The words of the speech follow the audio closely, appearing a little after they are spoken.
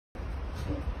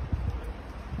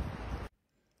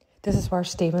This is where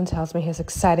Stephen tells me his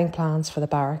exciting plans for the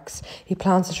barracks. He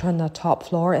plans to turn the top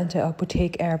floor into a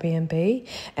boutique Airbnb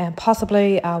and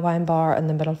possibly a wine bar in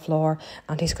the middle floor,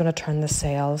 and he's going to turn the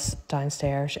cells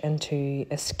downstairs into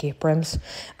escape rooms.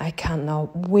 I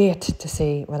cannot wait to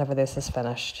see whenever this is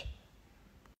finished.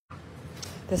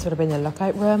 This would have been the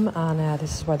lookout room, and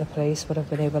this is where the police would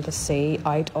have been able to see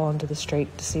out onto the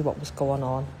street to see what was going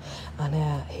on.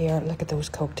 And here, look at those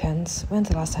Coke tins. When's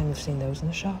the last time you've seen those in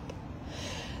the shop?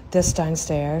 This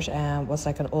downstairs was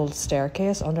like an old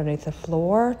staircase underneath the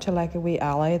floor to like a wee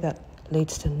alley that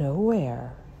leads to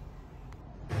nowhere.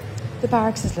 The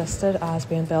barracks is listed as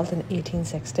being built in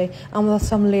 1860 and with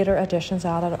some later additions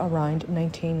added around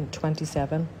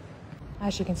 1927.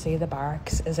 As you can see, the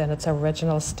barracks is in its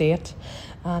original state,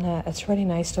 and it's really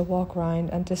nice to walk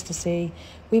around and just to see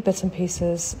wee bits and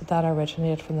pieces that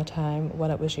originate from the time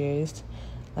when it was used.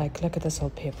 Like, look at this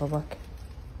old paperwork.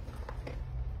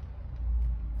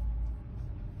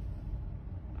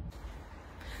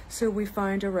 So we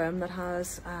found a room that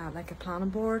has like a planning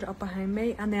board up behind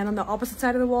me, and then on the opposite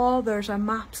side of the wall there's a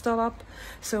map still up.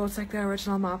 So it's like the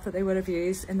original map that they would have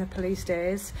used in the police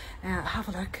days. Have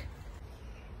a look.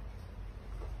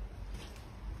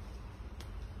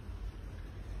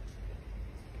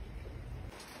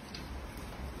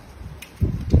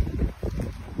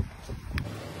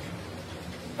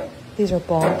 These are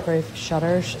bomb-proof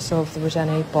shutters, so if there was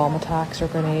any bomb attacks or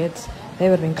grenades, they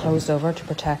would have been closed over to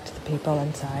protect the people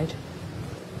inside.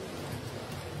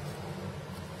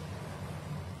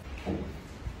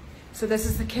 So this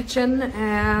is the kitchen,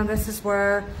 and this is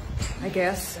where I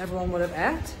guess everyone would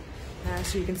have ate.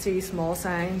 So you can see small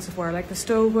signs of where like the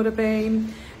stove would have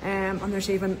been, and there's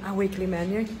even a weekly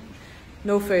menu.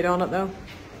 No food on it though.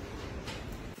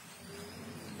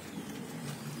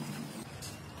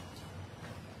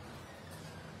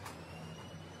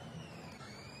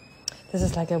 This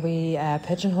is like a wee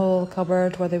pigeonhole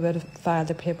cupboard where they would have filed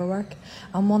their paperwork.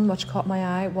 And one which caught my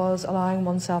eye was allowing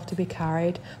oneself to be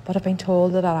carried, but I've been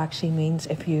told that actually means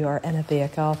if you are in a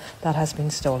vehicle that has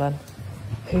been stolen.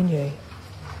 Who knew?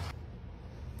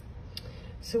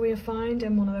 So we have found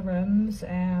in one of the rooms,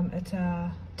 it's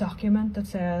a document that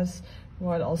says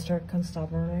Royal Ulster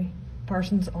Constabulary,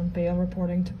 persons on bail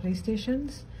reporting to police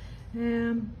stations.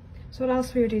 So it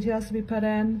asks for your details to be put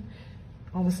in.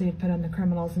 Obviously you put in the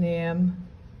criminal's name,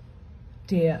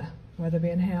 date, where they're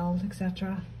being held,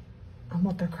 etc. and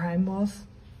what their crime was.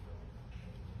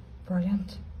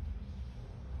 Brilliant.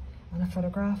 And a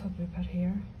photograph would be put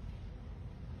here.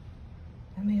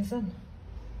 Amazing.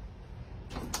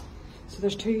 So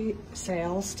there's 2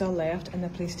 cells still left in the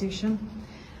police station,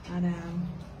 and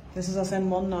this is us in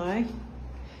one now.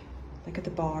 Look at the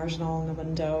bars and all in the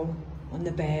window, and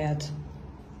the bed.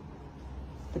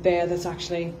 The bed that's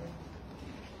actually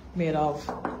made of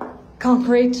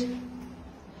concrete.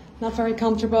 Not very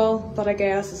comfortable, but I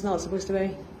guess it's not supposed to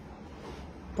be.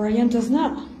 Brilliant, isn't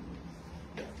it?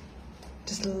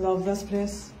 Just love this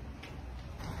place.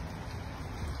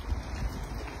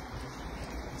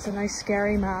 Some nice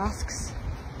scary masks.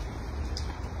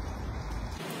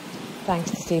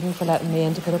 Thanks to Stephen for letting me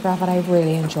in to photograph it. I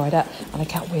really enjoyed it, and I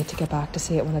can't wait to get back to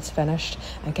see it when it's finished.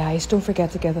 And guys, don't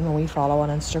forget to give them a wee follow on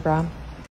Instagram.